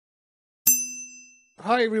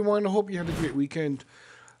Hi everyone, I hope you had a great weekend.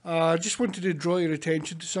 I just wanted to draw your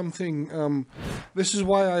attention to something. This is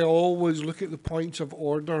why I always look at the points of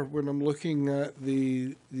order when I'm looking at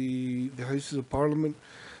the Houses of Parliament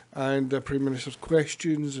and Prime Minister's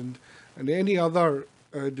questions and any other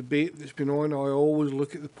debate that's been on. I always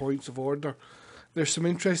look at the points of order. There's some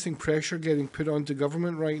interesting pressure getting put onto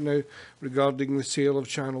government right now regarding the sale of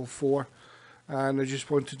Channel 4, and I just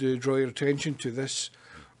wanted to draw your attention to this.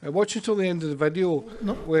 Watch until the end of the video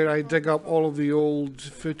where I dig up all of the old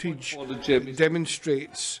footage that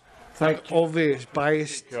demonstrates the obvious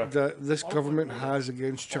bias that this government has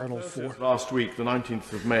against Channel 4. Last week, the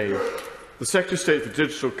 19th of May, the Secretary of State for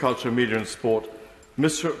Digital, Culture, Media and Sport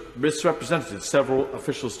misrepresented several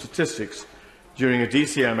official statistics during a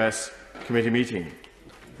DCMS committee meeting.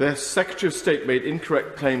 The Secretary of State made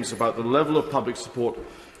incorrect claims about the level of public support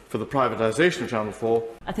for the privatisation of Channel 4.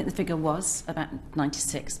 I think the figure was about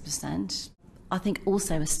 96%. I think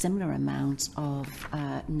also a similar amount of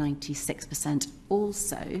 96%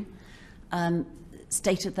 also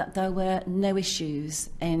stated that there were no issues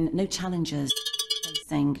and no challenges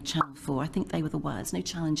facing Channel 4. I think they were the words, no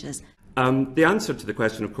challenges. The answer to the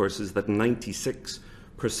question, of course, is that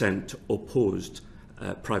 96% opposed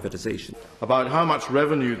privatisation. About how much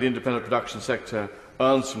revenue the independent production sector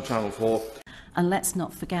earns from Channel 4. And let's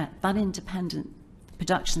not forget, that independent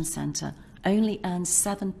production centre only earns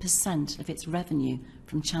 7% of its revenue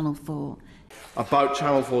from Channel 4. About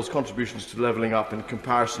Channel 4's contributions to levelling up in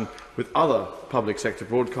comparison with other public sector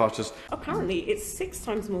broadcasters. Apparently it's 6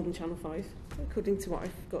 times more than Channel 5, according to what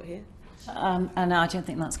I've got here. And I don't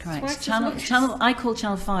think that's correct. I call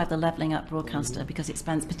Channel 5 the levelling up broadcaster because it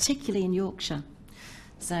spends, particularly in Yorkshire,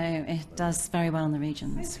 so it does very well in the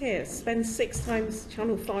regions. Here, spends 6 times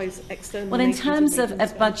Channel 5's external... Well, in terms of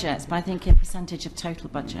budgets, but I think in percentage of total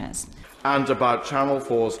budgets. And about Channel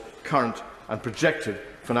 4's current and projected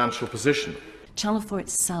financial position. Channel 4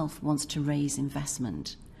 itself wants to raise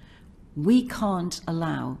investment. We can't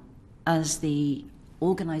allow, as the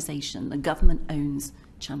organisation, the government owns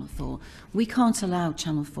Channel 4, we can't allow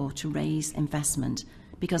Channel 4 to raise investment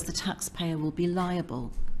because the taxpayer will be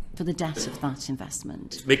liable for the debt of that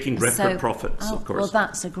investment. It's making record profits, of course. Well,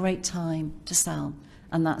 that's a great time to sell,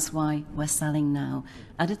 and that's why we're selling now.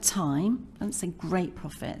 At a time, I don't say great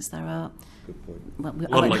profits, there are... Well,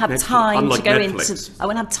 I won't have time to go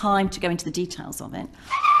into the details of it.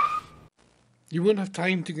 You won't have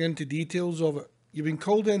time to go into details of it. You've been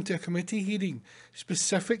called into a committee hearing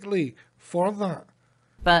specifically for that.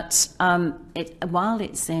 But while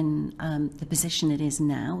it's in the position it is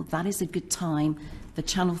now, that is a good time for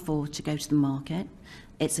Channel 4 to go to the market.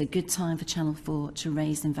 It's a good time for Channel 4 to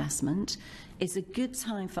raise investment. It's a good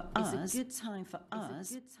time for us.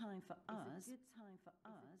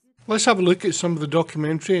 Let's have a look at some of the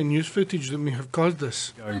documentary and news footage that may have caused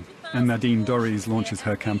this. And Nadine Dorries launches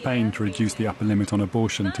her campaign to reduce the upper limit on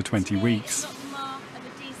abortion to 20 weeks.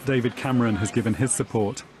 David Cameron has given his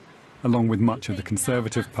support, along with much of the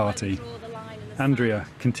Conservative Party. Andrea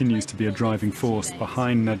continues to be a driving force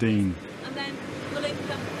behind Nadine.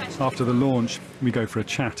 After the launch, we go for a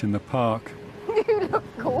chat in the park. You look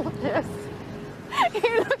gorgeous.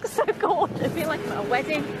 You look so gorgeous. I feel like I'm at a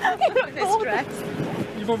wedding. You look this dress.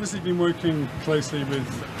 You've obviously been working closely with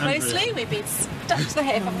Andrea. Closely? We've been stuck to the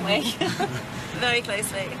hip, haven't we? Very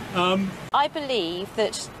closely. I believe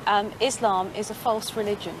that Islam is a false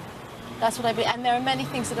religion. That's what I believe. And there are many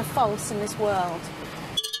things that are false in this world.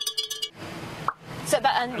 So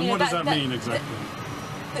that, and what does that mean exactly?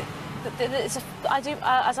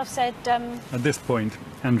 As I've said... At this point,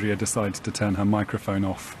 Andrea decides to turn her microphone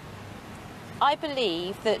off. I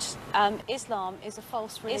believe that Islam is a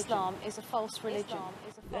false religion.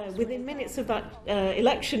 Within minutes of that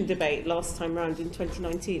election debate last time round in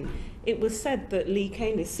 2019, it was said that Lee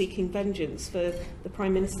Kane is seeking vengeance for the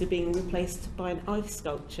Prime Minister being replaced by an ice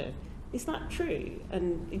sculpture. Is that true?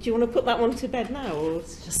 And do you want to put that one to bed now? Or?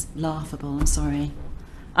 It's just laughable, I'm sorry.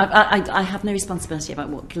 I have no responsibility about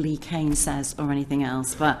what Lee Kane says or anything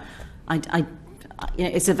else, but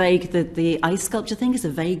it's a vague, the ice sculpture thing is a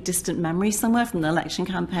vague, distant memory somewhere from the election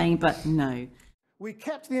campaign, but no. We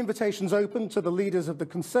kept the invitations open to the leaders of the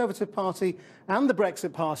Conservative Party and the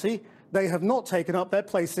Brexit Party. They have not taken up their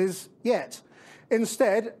places yet.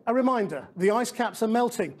 Instead, a reminder, the ice caps are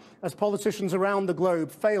melting as politicians around the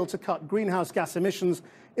globe fail to cut greenhouse gas emissions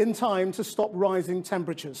in time to stop rising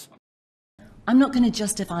temperatures. I'm not going to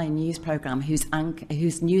justify a news programme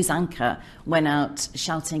whose news anchor went out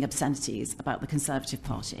shouting obscenities about the Conservative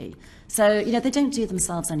Party. So, they don't do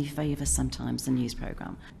themselves any favours sometimes, the news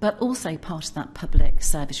programme. But also part of that public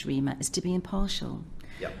service remit is to be impartial.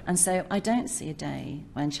 And so I don't see a day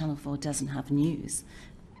when Channel 4 doesn't have news,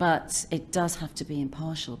 but it does have to be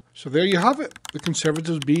impartial. So there you have it, the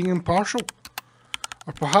Conservatives being impartial.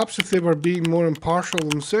 Or perhaps if they were being more impartial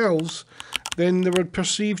themselves, then they would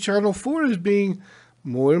perceive Channel 4 as being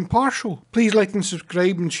more impartial. Please like and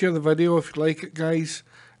subscribe and share the video if you like it, guys.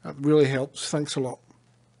 That really helps. Thanks a lot.